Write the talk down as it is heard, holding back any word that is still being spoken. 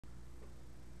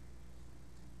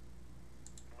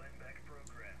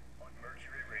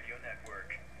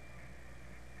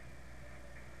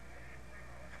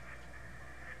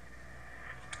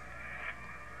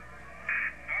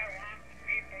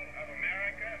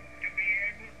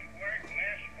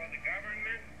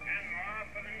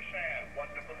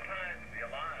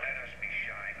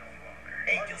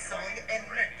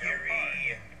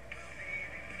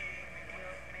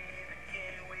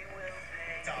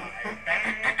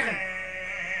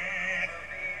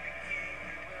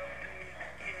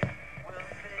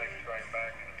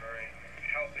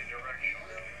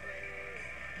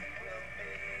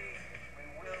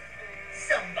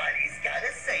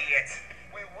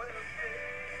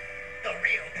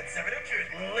Seven of Truth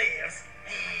lives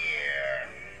here.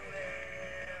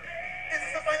 This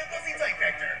is the final closing time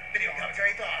factor. Video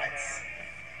commentary thoughts.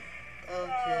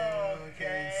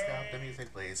 Okay, stop the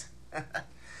music, please.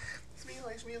 It's me,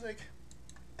 LHMusic,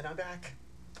 and I'm back.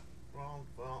 Well,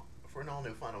 for an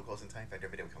all-new final closing time factor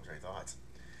video commentary thoughts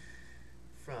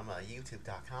from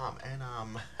YouTube.com, and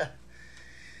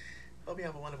hope you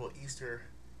have a wonderful Easter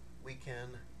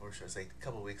weekend, or should I say, a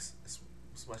couple weeks, as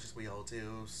much as we all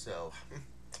do. So,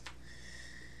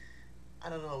 I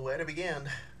don't know where to begin.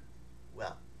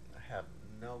 Well, I have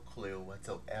no clue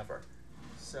whatsoever.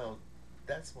 So,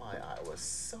 that's why I was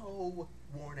so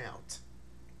worn out.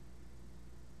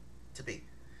 To be.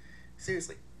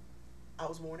 Seriously, I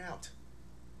was worn out.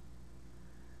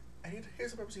 And here's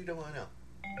the purpose you don't want to know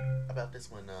about this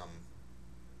one. I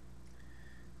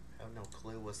have no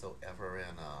clue whatsoever,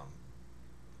 and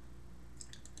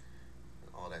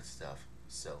all that stuff.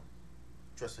 So,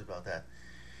 trust me about that.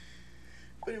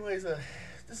 But anyways,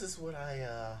 this is what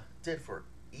I did for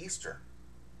Easter.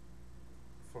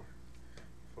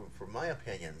 For my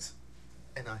opinions,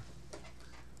 and I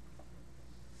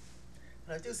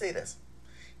do say this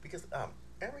because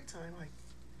every time I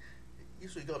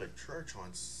usually go to church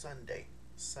on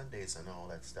Sundays and all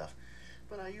that stuff,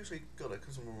 but I usually go to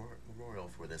Christmas Memorial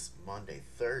for this Monday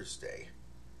Thursday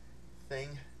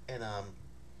thing, and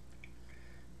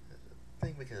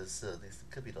because this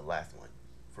could be the last one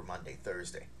for Monday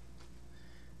Thursday,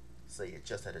 so you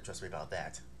just had to trust me about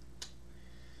that.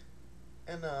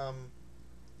 And at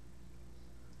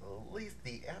least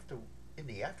in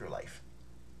the afterlife,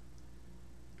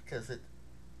 because it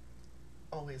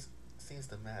always seems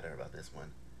to matter about this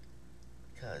one,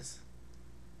 because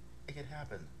it can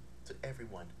happen to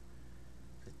everyone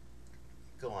to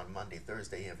go on Monday,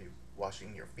 Thursday if you're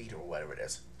washing your feet or whatever it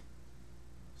is.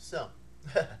 So,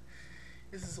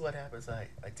 this is what happens. I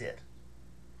did.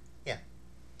 Yeah,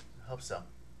 I hope so.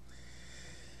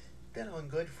 Then on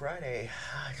Good Friday,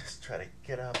 I just try to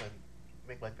get up and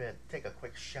make my bed, take a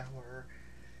quick shower,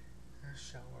 and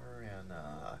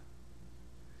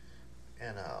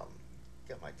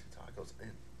get my 2 tacos.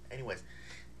 And anyways,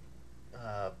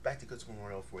 back to Good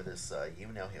Memorial for this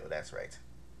Hill. That's right.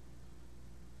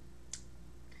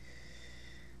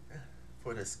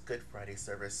 For this Good Friday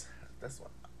service, that's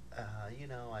what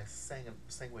I sang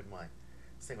with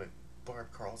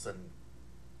Barb Carlson,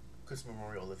 Christmas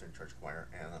Memorial Lutheran Church Choir,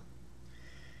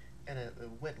 and it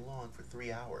went long for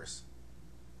 3 hours.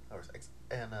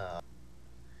 And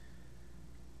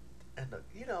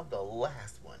the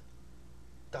last one,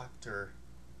 Dr.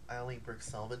 Eileen Burke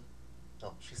Sullivan.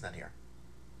 Oh, she's not here.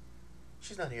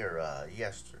 She's not here.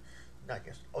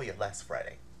 Last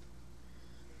Friday.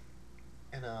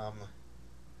 And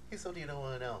here's something you don't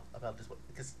want to know about this one,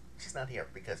 because she's not here,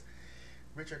 because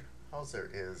Richard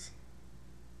Hauser is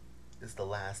the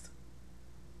last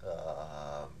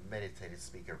meditative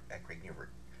speaker at Creighton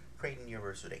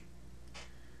University.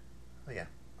 Oh yeah,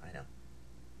 I know.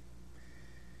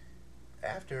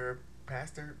 After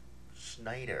Pastor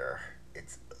Schneider,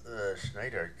 it's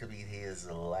Schneider could be his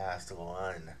last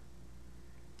one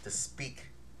to speak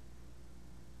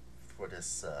for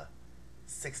this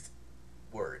 6th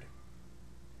word.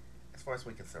 As far as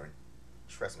we're concerned,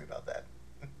 trust me about that.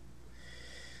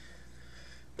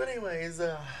 But anyways,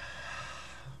 it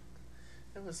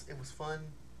was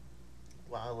fun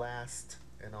while it last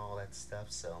and all that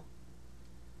stuff. So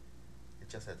you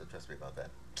just had to trust me about that.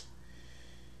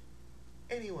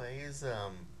 Anyways,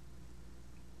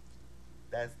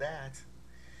 that's that.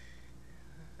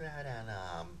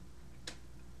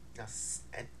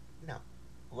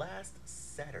 Last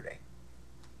Saturday,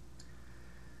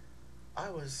 I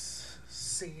was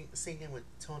singing with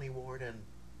Tony Ward and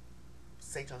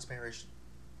St. John's Parish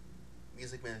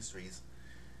Music Ministries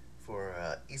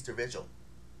for Easter Vigil,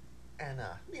 and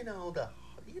I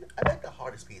like the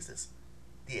hardest pieces,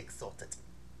 the Exalted.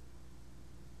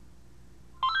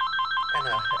 And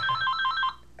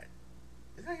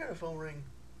did I hear the phone ring?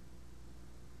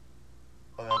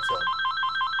 Oh, I hope so.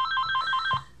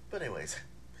 But anyways,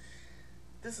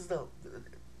 this is the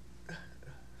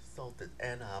Exalted,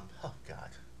 and oh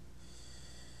god,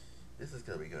 this is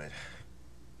gonna be good,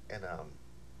 and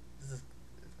this is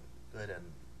good,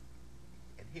 and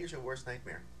here's your worst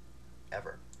nightmare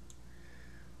ever.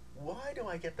 Why do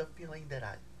I get the feeling that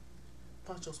I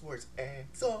punch those words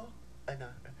exalt, and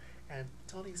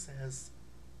Tony sings,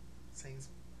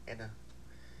 and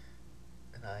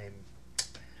I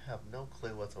have no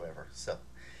clue whatsoever. So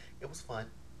it was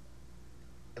fun.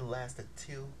 It lasted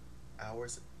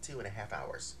 2.5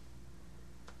 hours,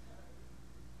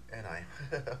 and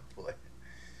boy,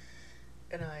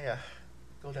 and I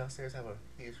go downstairs, have a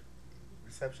huge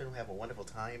reception. We have a wonderful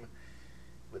time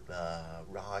with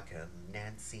Rock and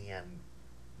Nancy and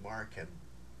Mark and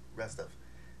rest of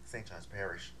St. John's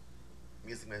Parish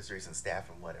music ministries and staff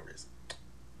and whatever it is.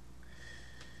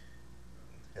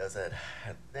 As I said,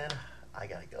 and then I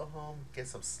gotta go home, get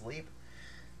some sleep,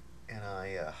 and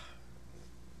I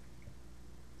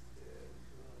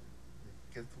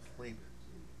get some sleep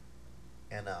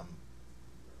and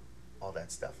all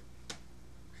that stuff.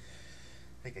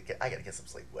 I gotta get some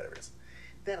sleep, whatever it is.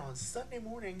 Then on Sunday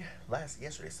morning,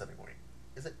 yesterday Sunday morning,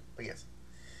 is it? Oh yes,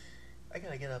 I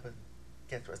gotta get up and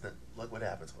get dressed. And look what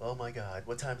happens. Oh my God,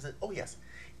 what time is it? Oh yes,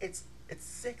 it's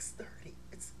 6:30.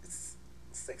 It's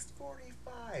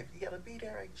 6:45. You gotta be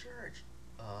there at church.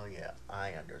 Oh yeah,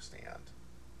 I understand.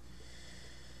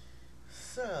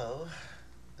 So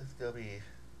it's gonna be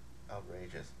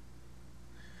outrageous.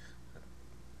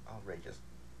 Outrageous.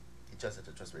 You just have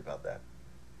to trust me about that.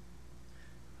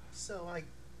 So I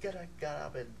got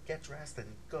up and get dressed and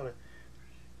go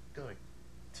to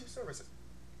two services.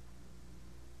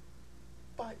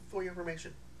 But for your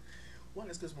information, one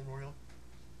is Christmas Memorial,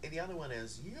 and the other one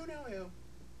is you know who,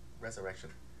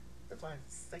 Resurrection. That's why I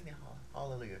sang the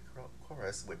Hallelujah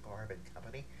chorus with Barb and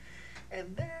company,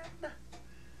 and then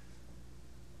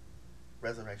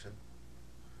Resurrection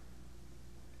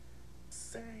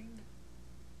sang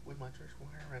with my church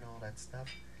choir and all that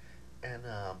stuff, and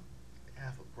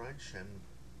have a brunch and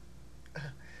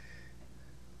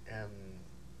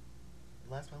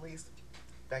last but not least,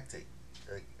 back to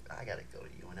I gotta go to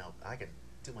UNL. I can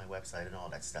do my website and all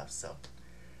that stuff. So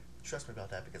trust me about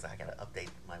that because I gotta update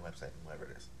my website and whatever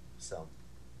it is. So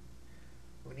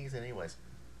who needs it anyways?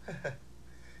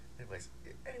 anyways,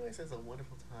 it's a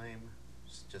wonderful time.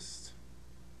 Just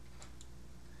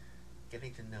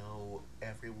getting to know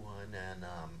everyone, and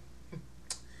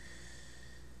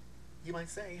you might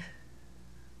say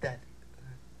that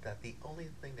the only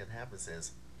thing that happens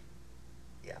is,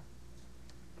 yeah,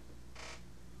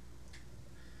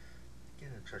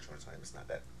 getting to church on time is not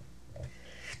that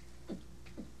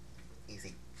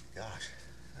easy. Gosh,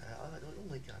 I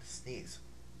only got to sneeze.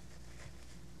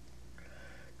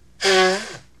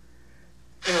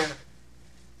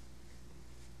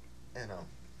 And oh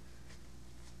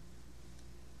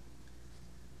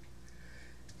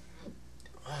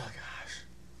gosh,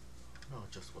 oh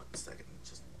just 1 second,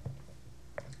 just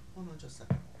hold on, just a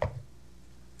second.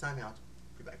 Time out.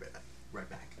 Be back, right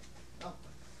back. Oh.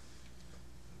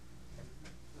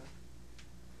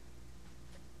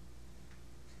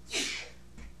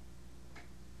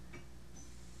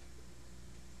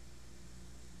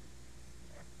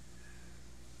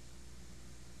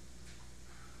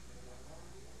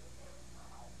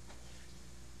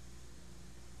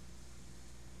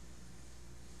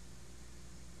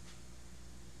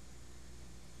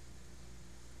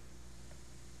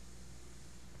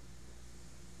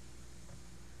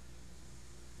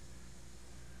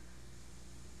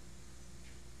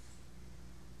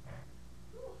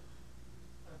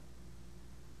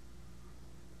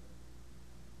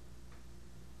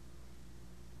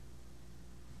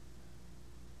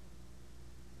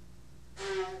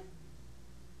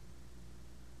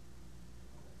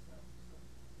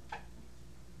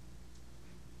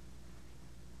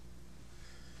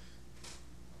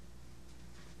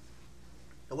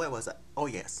 Where was I? Oh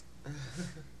yes.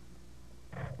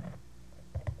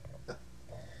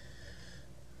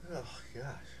 Oh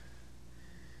gosh.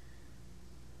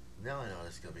 Now I know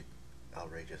this is gonna be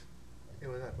outrageous.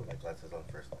 Anyway, I put my glasses on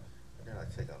first, and then I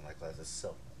take off my glasses.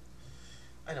 So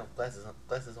I know glasses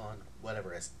on,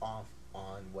 whatever is off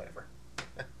on whatever.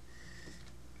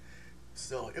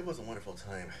 So it was a wonderful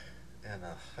time, and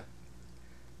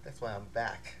that's why I'm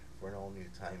back for an all new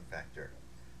TimeFactor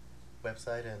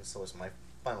website, and so is my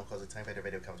final closing TimeFactor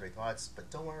video commentary thoughts.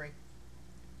 But don't worry,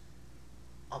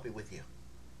 I'll be with you.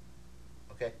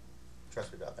 Okay,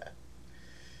 trust me about that.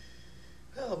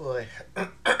 Oh boy.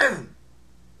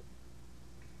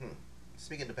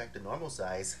 Speaking of back to normal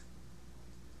size,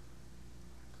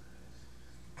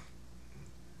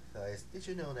 guys, did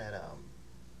you know that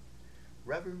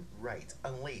Reverend Wright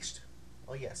Unleashed,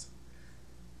 oh yes,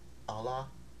 Allah,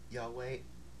 Yahweh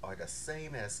are the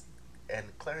same as,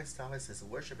 and Clarence Thomas is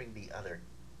worshiping the other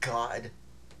God.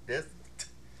 This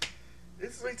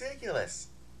is ridiculous.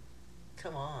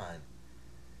 Come on.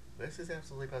 This is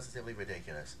absolutely positively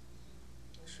ridiculous.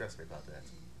 Trust me about that.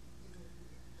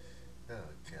 Oh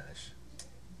gosh.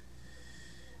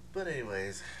 But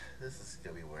anyways, this is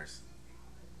gonna be worse.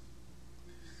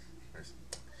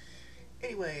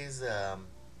 Anyways, I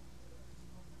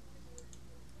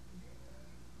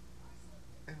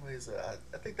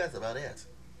think that's about it.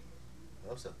 I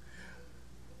hope so.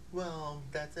 Well,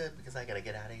 that's it because I gotta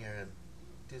get out of here and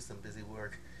do some busy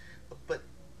work. But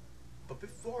but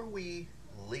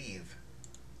leave,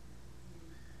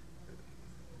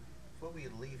 before we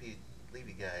leave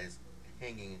you guys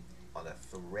hanging on a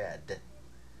thread.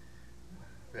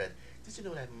 Did you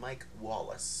know that Mike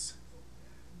Wallace?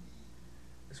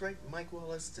 That's right, Mike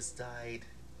Wallace just died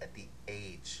at the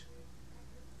age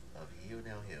of you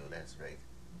know who. That's right,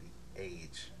 the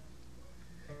age.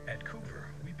 At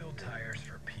Cooper, we build tires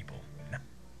for people.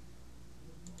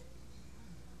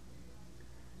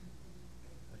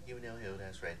 You know who.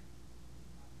 That's right.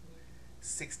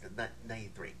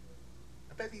 93.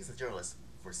 I bet he's a journalist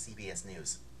for CBS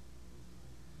News.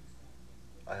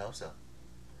 I hope so.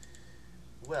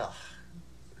 Well,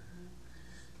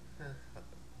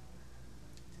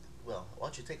 well, why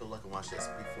don't you take a look and watch this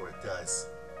before it does,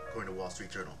 according to Wall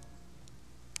Street Journal.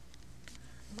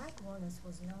 Mike Wallace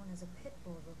was known as a pit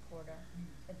bull reporter,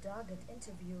 a dogged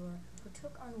interviewer who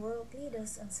took on world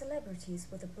leaders and celebrities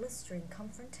with a blistering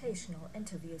confrontational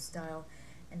interview style.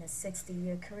 In his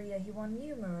 60-year career, he won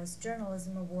numerous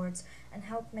journalism awards and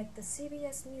helped make the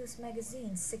CBS News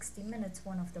magazine 60 Minutes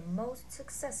one of the most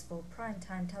successful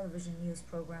primetime television news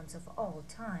programs of all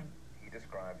time. He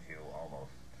describes you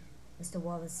almost. Mr.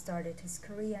 Wallace started his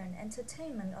career in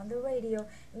entertainment on the radio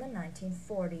in the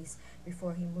 1940s,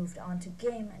 before he moved on to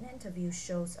game and interview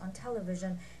shows on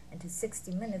television and to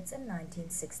 60 Minutes in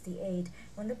 1968,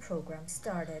 when the program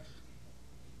started.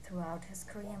 Throughout his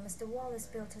career, Mr. Wallace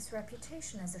built his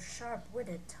reputation as a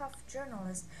sharp-witted, tough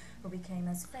journalist who became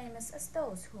as famous as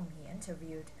those whom he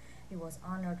interviewed. He was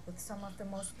honored with some of the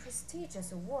most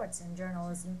prestigious awards in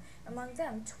journalism, among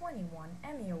them 21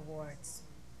 Emmy Awards.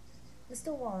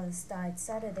 Mr. Wallace died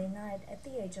Saturday night at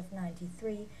the age of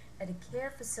 93 at a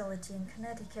care facility in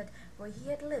Connecticut where he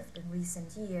had lived in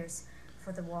recent years.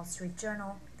 For the Wall Street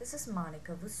Journal, this is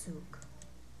Monica Vusuk.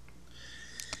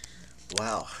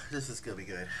 Wow, this is gonna be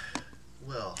good.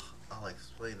 Well, I'll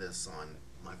explain this on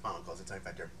my final calls at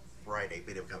TimeFactor Friday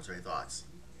video commentary thoughts,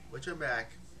 which are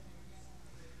back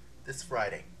this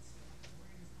Friday.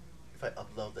 If I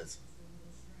upload this,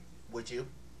 would you?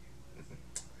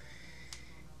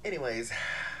 Anyways,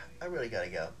 I really gotta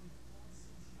go.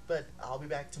 But I'll be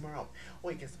back tomorrow. Oh,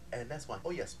 yes, and that's why. Oh,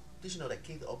 yes. Did you know that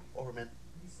Keith Olbermann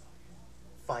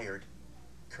fired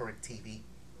Current TV?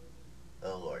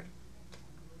 Oh, Lord.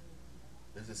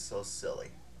 This is so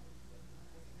silly.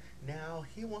 Now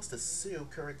he wants to sue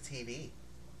Current TV.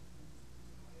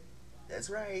 That's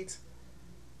right.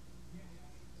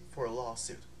 For a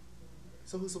lawsuit.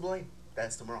 So who's to blame?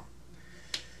 That's tomorrow.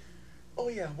 Oh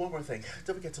yeah, one more thing.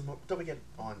 Don't forget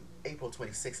on April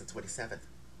 26th and 27th.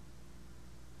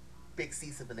 Big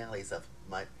season finales of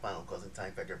my final closing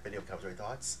TimeFactor video commentary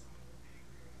thoughts.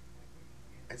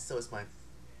 And so is my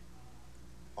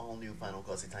all new final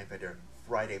closing TimeFactor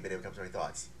Friday video commentary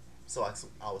thoughts. So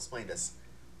I'll explain this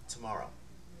tomorrow.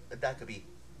 That could be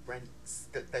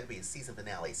season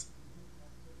finales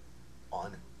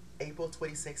on April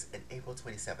 26th and April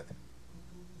 27th.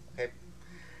 Okay?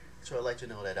 So I'll let you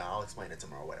know that I'll explain it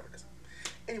tomorrow, whatever it is.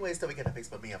 Anyways, don't forget to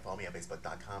Facebook me and follow me at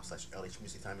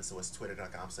facebook.com/LHMusicTime, and so is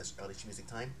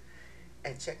twitter.com/LHMusicTime.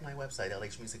 And check my website,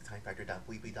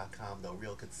 LHMusicTimeFactor.weebly.com. The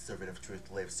real conservative truth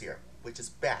lives here, which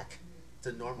is back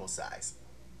to normal size.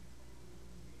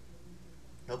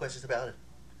 No questions about it.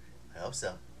 I hope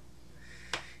so.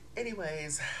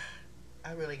 Anyways,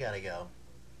 I really gotta go.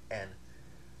 And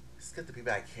it's good to be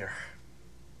back here.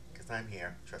 Because I'm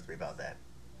here. Trust me about that.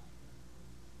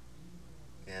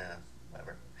 Yeah,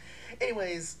 whatever.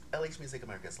 Anyways, LH Music,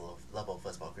 America's level of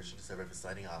fuzzball Christian conservative is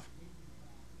signing off.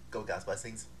 Go God's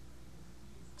blessings.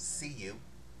 See you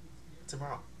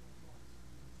tomorrow.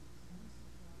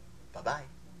 Bye-bye.